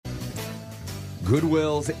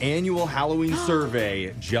Goodwill's annual Halloween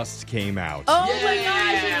survey just came out. Oh my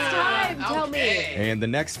gosh, it's time. Tell me. And the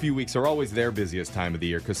next few weeks are always their busiest time of the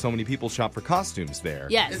year because so many people shop for costumes there.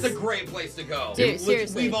 Yes. It's a great place to go. Dude,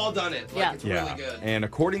 seriously. We've all done it. Like, it's really good. And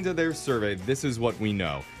according to their survey, this is what we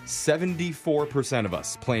know. 74% of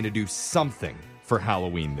us plan to do something for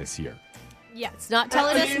Halloween this year. Yeah, it's not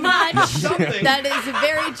telling us much. Something. That is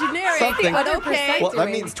very generic, Something. but okay. Well, that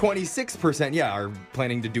means 26%, are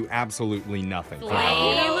planning to do absolutely nothing. for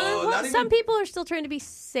Halloween. Well, some people are still trying to be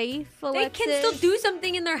safe, They Alexis. can still do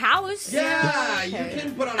something in their house. Yeah, you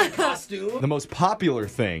can put on a costume. The most popular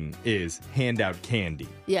thing is hand out candy,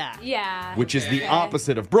 Yeah. Yeah. which is the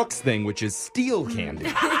opposite of Brooke's thing, which is steal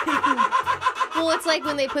candy. Well, it's like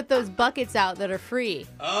when they put those buckets out that are free.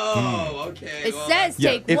 Oh, okay. It well, says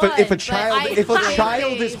Yeah, take if one. a but child I if a think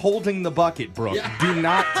child they- is holding the bucket, Brooke, Yeah. do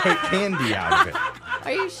not take candy out of it.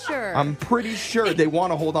 Are you sure? I'm pretty sure they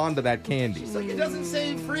want to hold on to that candy. It's like it doesn't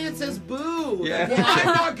say free, it says boo. Yeah. I'm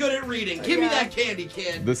not good at reading. Give me that candy,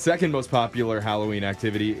 kid. The second most popular Halloween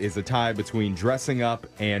activity is a tie between dressing up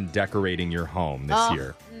and decorating your home this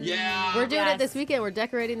year. Yeah. We're doing Yes. it this weekend. We're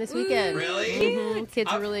decorating this weekend. Really? Mhm.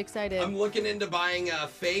 Kids are really excited. I'm looking into buying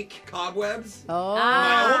fake cobwebs. Oh,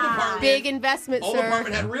 My old apartment. big investment, Old sir.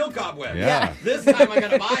 apartment had real cobwebs. Yeah. This time I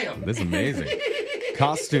gotta buy them. This is amazing.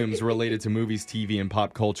 Costumes related to movies, TV, and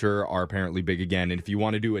pop culture are apparently big again. And if you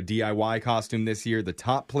want to do a DIY costume this year, the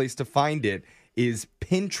top place to find it is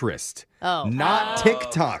Pinterest. Oh. Not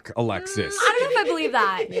TikTok, Alexis. I don't know if I believe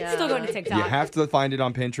that. Yeah. Still going to TikTok. You have to find it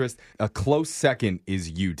on Pinterest. A close second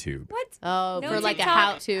is YouTube. What? Oh, No for like a TikTok?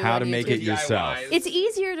 how-to. How on to make YouTube. it yourself. DIYs. It's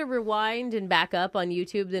easier to rewind and back up on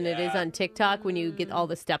YouTube than it is on TikTok when you get all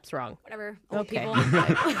the steps wrong. Whatever. Old Okay.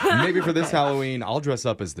 people. Maybe for this Halloween, I'll dress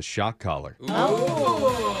up as the shock collar.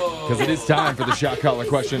 Oh. Because it is time for the shock collar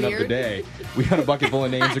question of the Weird. day. We got a bucket full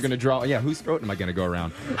of names. We're going to draw. Yeah, whose throat am I going to go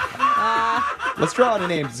around? Let's draw out a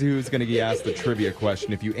name to see who's going to get asked the trivia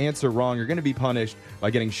question. If you answer wrong, you're going to be punished by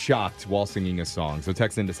getting shocked while singing a song. So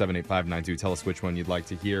text into 78592. Tell us which one you'd like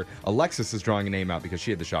to hear. Alexis is drawing a name out because she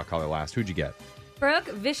had the shock collar last. Who'd you get? Brooke,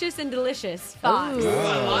 vicious and delicious. Fox. Ooh,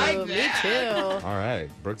 I like me that. too. All right.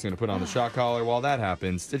 Brooke's going to put on the shock collar. While that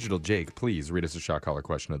happens, Digital Jake, please read us a shock collar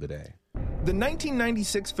question of the day. The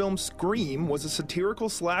 1996 film Scream was a satirical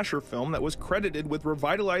slasher film that was credited with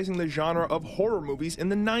revitalizing the genre of horror movies in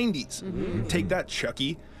the 90s. Take that,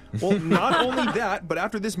 Chucky. Well, not only that, but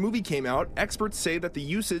after this movie came out, experts say that the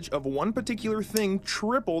usage of one particular thing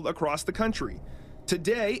tripled across the country.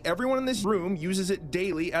 Today, everyone in this room uses it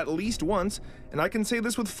daily at least once, and I can say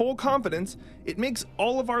this with full confidence, it makes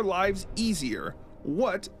all of our lives easier.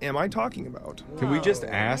 What am I talking about? Can we just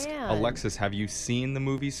ask, man. Alexis, have you seen the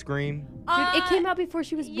movie Scream? Dude, it came out before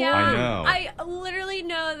she was born. Yeah, I know. I literally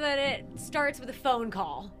know that it starts with a phone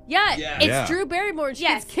call. Yeah, Yeah. it's Yeah. Drew Barrymore and she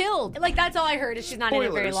Yes. gets killed. Like, that's all I heard is she's not in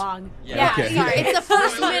it very Spoilers. long. Yeah. Okay. sorry. It's the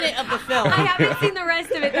first minute of the film. I haven't seen the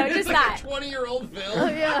rest of it, though. It's Just like that. a 20-year-old film. Oh,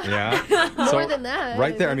 yeah. Yeah. More than that.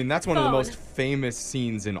 Right there. I mean, that's one of the Phone. most famous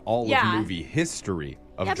scenes in all Yeah. of movie history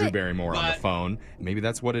of Yeah, Drew but- Barrymore on the But- phone. Maybe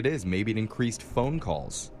that's what it is. Maybe it increased phone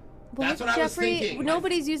calls. Well, That's look, what I was Jeffrey, thinking.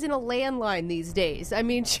 nobody's using a landline these days. I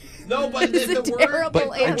mean, No, but it's a the word- terrible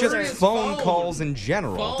But answer. just is phone phone. calls in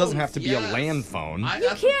general. It doesn't have to be Phones, a yes. land phone. I- You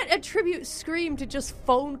that's- can't attribute Scream to just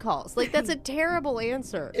phone calls. Like, that's a terrible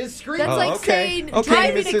answer. Is Scream? That's Oh, like okay. saying Okay,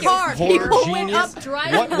 driving a Mrs. car. Horror People went Genius. up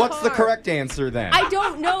driving a What's the car. correct answer then? I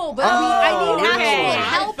don't know, but I need okay. actual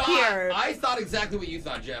help I thought, here. I thought exactly what you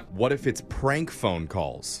thought, Jeff. What if it's prank phone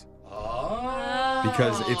calls? Oh.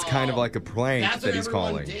 Because it's kind of like a prank That's that what he's everyone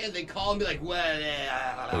calling. did. They call and be like,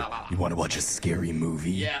 well, You want to watch a scary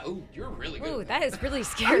movie? yeah, ooh, you're really good. Ooh, that is really You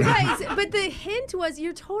scary. guys, but the hint was,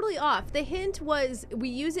 you're totally off. The hint was, we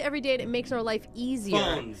use it every day and it makes our life easier.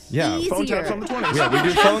 Phones. Yeah. Easier. Phone taps on the 20s. Yeah, we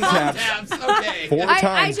do phone taps Tabs, okay. 4 I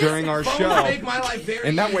times just- during our Phones show. make my life very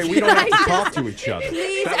And that way easy. we don't have to talk to each other.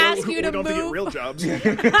 Please That way ask we you to don't have to get move. real jobs.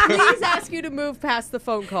 Please ask you to move past the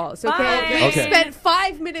phone calls, okay? Bye. We Okay. spent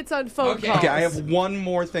 5 minutes on phone Okay. calls. Okay, I have one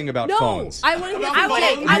more thing about no, phones. I want to hear. About I want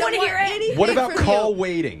phones? to. I wanna hear it. What about call you.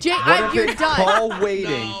 waiting? Jake, what if you're it's done. call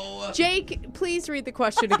waiting? No. Jake, please read the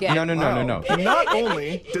question again. No. Not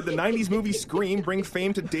only did the 90s movie Scream bring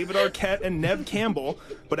fame to David Arquette and Neve Campbell,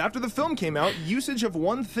 but after the film came out, usage of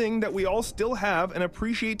one thing that we all still have and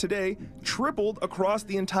appreciate today tripled across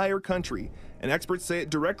the entire country. And experts say it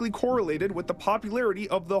directly correlated with the popularity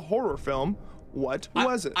of the horror film. What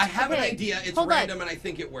was it? I have Okay, an idea. It's hold on. random, and I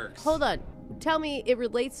think it works. Hold on. Tell me it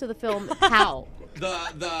relates to the film how?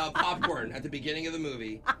 The popcorn at the beginning of the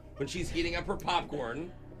movie, when she's heating up her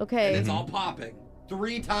popcorn, Okay. and it's all popping.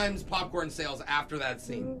 3 times popcorn sales after that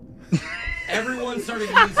scene. Everyone started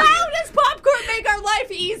using How it. does popcorn make our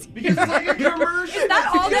life easy. Because it's like a commercial. Is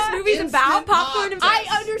that all this movie's about? Instant Popcorn and pop.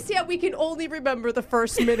 I understand we can only remember the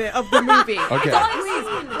first minute of the movie. Okay.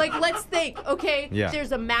 Please, like, let's think. Okay, Yeah.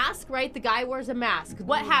 there's a mask, right? The guy wears a mask.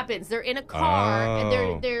 What happens? They're in a car Oh.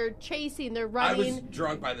 and they're chasing, they're I was running.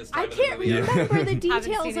 drunk by this time. I of the can't movie. remember the Haven't details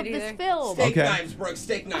seen of it this either. film. Steak Okay. knives, Brooke.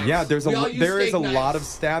 Steak knives. Yeah, there is We all use a steak knives. lot of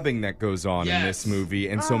stabbing that goes on in this Yes. movie,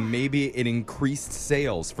 and so maybe it increased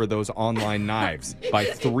sales for those online knives by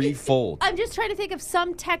threefold. I'm just trying to think of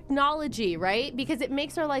some technology, right? Because it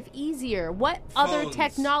makes our life easier. What other Phones.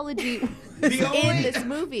 technology is The only- in this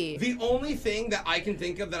movie? The only thing that I can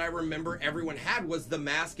think of that I remember everyone had was the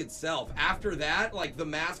mask itself. After that, like, the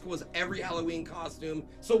mask was every Halloween costume.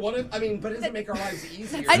 So what if, I mean, but does it make our lives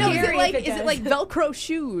easier? I know. Is Scary it like if it does. Velcro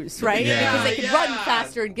shoes, right? Yeah. Because they can Yeah. run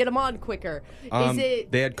faster and get them on quicker. Is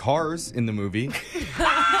it? They had cars in the movie.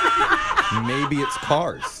 Maybe it's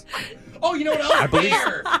cars. Oh, you know what else? I believe-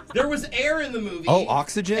 Air. There was air in the movie. Oh,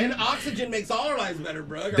 oxygen? And oxygen makes all our lives better,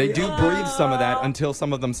 Brooke. They do breathe some of that until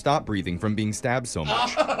some of them stop breathing from being stabbed so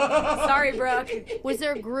much. Sorry, Brooke. Was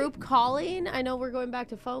there group calling? I know we're going back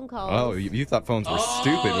to phone calls. Oh, you thought phones were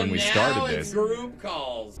stupid when we now started it's this. group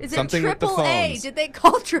calls. Is it something with the triple A? phones. Did they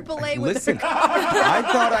call AAA with Listen, their I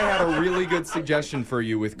thought I had a really good suggestion for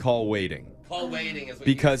you with call waiting. Call waiting is what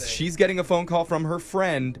Because you say. she's getting a phone call from her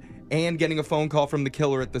friend and getting a phone call from the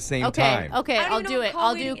killer at the same Okay, time. okay, I don't I'll even do know what it. call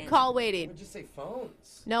I'll do waiting is. call waiting. Just say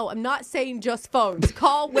phones. No, I'm not saying just phones.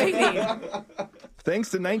 Call waiting. Thanks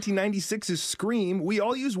to 1996's Scream, we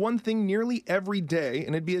all use one thing nearly every day, and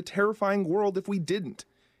it'd be a terrifying world if we didn't.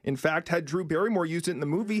 In fact, had Drew Barrymore used it in the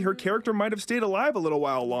movie, her character might have stayed alive a little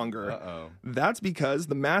while longer. Uh-oh. That's because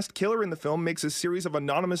the masked killer in the film makes a series of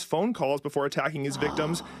anonymous phone calls before attacking his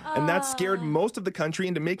victims, and that scared most of the country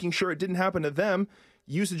into making sure it didn't happen to them.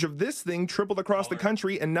 Usage of this thing tripled across the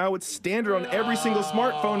country, and now it's standard on every single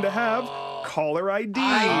smartphone to have caller ID.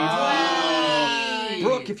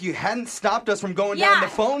 Brooke, if you hadn't stopped us from going Yeah, down the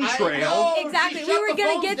phone I trail. know. Exactly, She we shut were the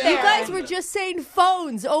gonna phones get down. there. You guys were just saying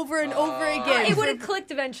phones over and over again. It would have clicked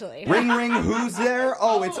eventually. Ring, ring, who's there?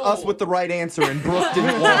 Oh, it's us with the right answer, and Brooke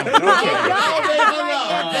didn't want it. Okay. Oh, they hung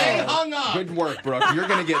up. They hung up. Good work, Brooke. You're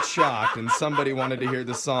going to get shocked, and somebody wanted to hear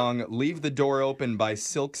the song Leave the Door Open by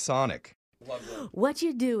Silk Sonic. What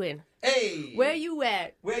you doing? Hey. Where you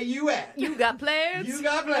at? Where you at? You got plans? You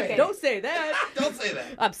got plans. Don't say that. Don't say that.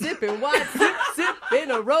 I'm sipping wine, sip, sip in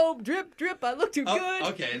a robe, drip, drip. I look too Oh, good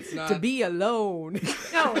okay, it's not. to be alone.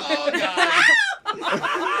 No. Oh, God.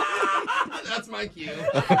 That's my cue.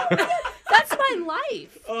 That's my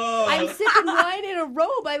life. Oh. I'm sipping wine in a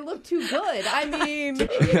robe. I look too good. I mean,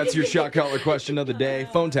 That's your shot caller question of the day.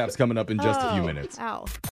 Phone tap's coming up in just a few minutes. Ow.